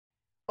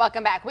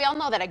Welcome back. We all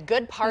know that a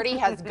good party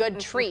has good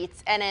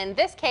treats, and in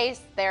this case,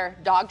 they're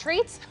dog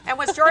treats. And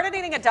was Jordan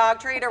eating a dog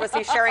treat, or was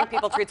he sharing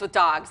people treats with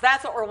dogs?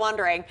 That's what we're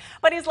wondering.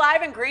 But he's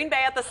live in Green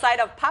Bay at the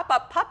site of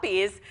Pop-Up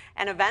Puppies,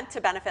 an event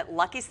to benefit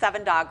Lucky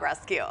 7 Dog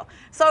Rescue.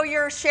 So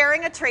you're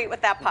sharing a treat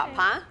with that pup,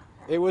 huh?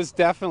 It was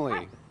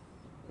definitely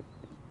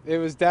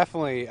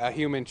a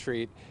human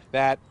treat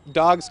that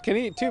dogs can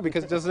eat too,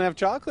 because it doesn't have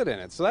chocolate in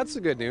it. So that's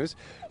the good news.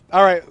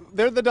 All right,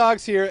 they're the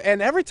dogs here,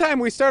 and every time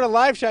we start a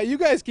live shot, you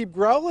guys keep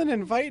growling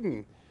and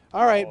fighting.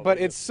 All right, but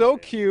it's so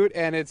cute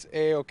and it's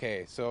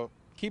a-okay. So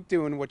keep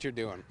doing what you're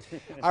doing.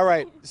 All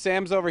right,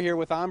 Sam's over here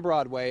with On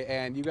Broadway,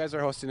 and you guys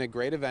are hosting a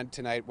great event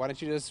tonight. Why don't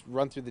you just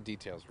run through the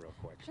details real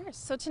quick? Sure.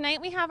 So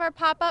tonight we have our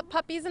pop-up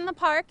Puppies in the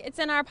Park. It's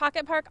in our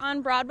Pocket Park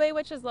on Broadway,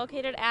 which is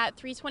located at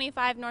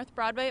 325 North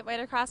Broadway,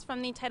 right across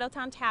from the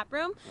Titletown Tap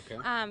Room. Okay.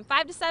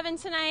 5 to 7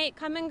 tonight.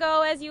 Come and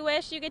go as you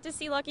wish. You get to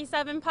see Lucky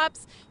 7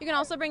 pups. You can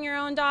also bring your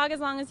own dog as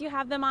long as you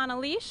have them on a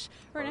leash.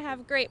 We're going to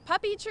have great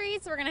puppy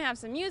treats. We're going to have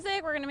some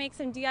music. We're going to make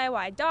some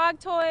DIY dog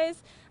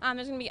toys.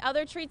 There's going to be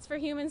other treats for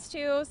humans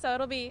too, so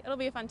it'll be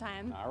a fun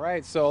time. All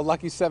right, so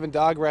Lucky 7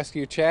 Dog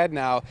Rescue, Chad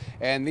now,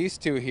 and these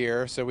two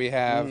here. So we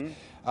have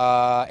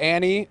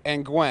Annie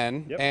and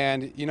Gwen,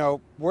 and you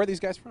know, where are these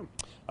guys from?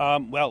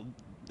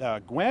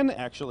 Gwen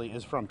actually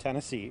is from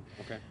Tennessee.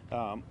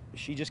 Okay.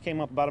 She just came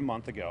up about a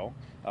month ago.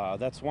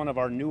 That's one of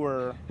our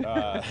newer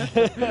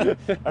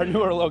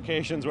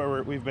locations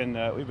where we've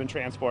been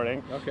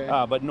transporting. Okay.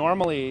 But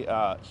normally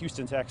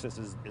Houston, Texas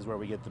is where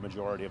we get the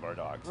majority of our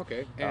dogs.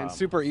 Okay. And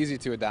super easy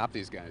to adopt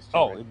these guys too,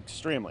 Oh, right?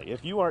 extremely.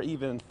 If you are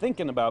even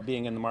thinking about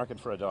being in the market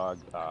for a dog,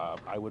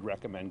 I would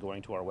recommend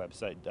going to our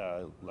website,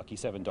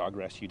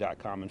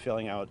 lucky7dogrescue.com, and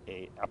filling out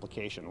a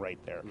application right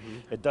there.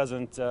 It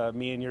doesn't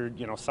mean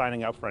you're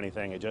signing up for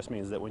anything. It just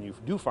means that when you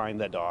do find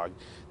that dog,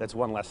 that's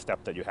one less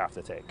step that you have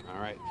to take.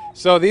 All right.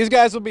 So these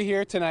guys will be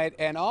here tonight,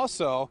 and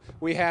also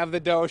we have the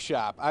dough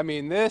shop. I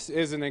mean, this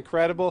is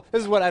this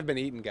is what I've been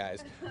eating,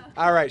 guys.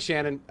 All right,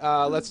 Shannon,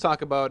 let's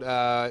talk about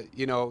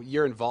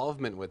your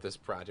involvement with this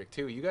project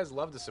too. You guys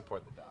love to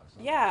support the dogs.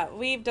 Yeah,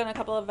 we've done a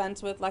couple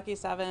events with Lucky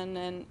 7,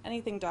 and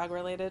anything dog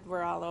related,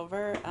 we're all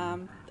over.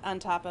 On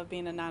top of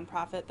being a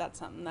nonprofit, that's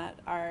something that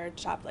our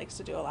shop likes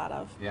to do a lot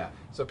of. Yeah.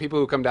 So people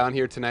who come down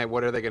here tonight,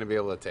 what are they going to be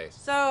able to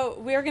taste? So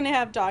we're going to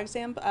have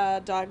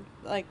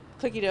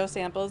cookie dough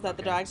samples that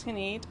the dogs can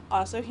eat,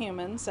 also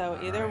humans, so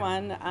either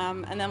one.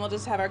 And then we'll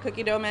just have our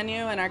cookie dough menu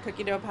and our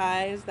cookie dough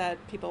pies that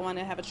people want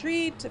to have a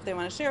treat. If they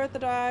want to share with the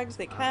dogs,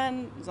 they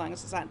can, as long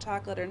as it's not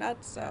chocolate or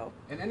nuts. So.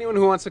 And anyone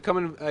who wants to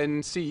come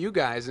and see you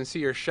guys and see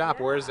your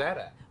shop, where is that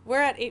at? We're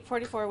at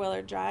 844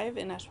 Willard Drive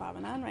in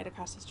Ashwaubenon, right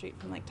across the street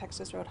from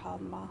Texas Road Hall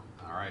and Mall.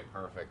 All right,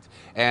 perfect.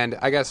 And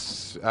I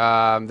guess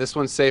this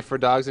one's safe for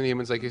dogs and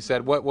humans, like you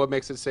said. What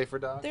makes it safe for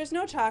dogs? There's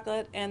no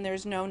chocolate and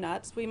there's no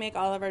nuts. We make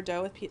all of our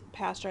dough with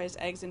pasteurized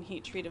eggs and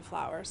heat-treated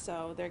flour,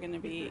 so they're going to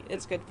be.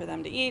 It's good for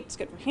them to eat. It's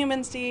good for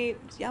humans to eat.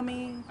 It's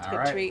yummy. It's a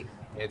good treat.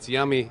 It's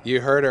yummy.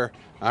 You heard her.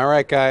 All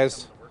right,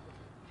 guys.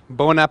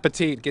 Bon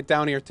appetit. Get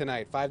down here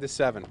tonight, 5 to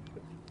 7.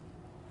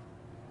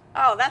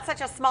 Oh, that's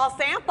such a small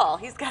sample.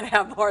 He's got to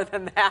have more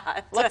than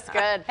that. Looks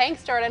good.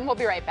 Thanks, Jordan. We'll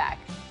be right back.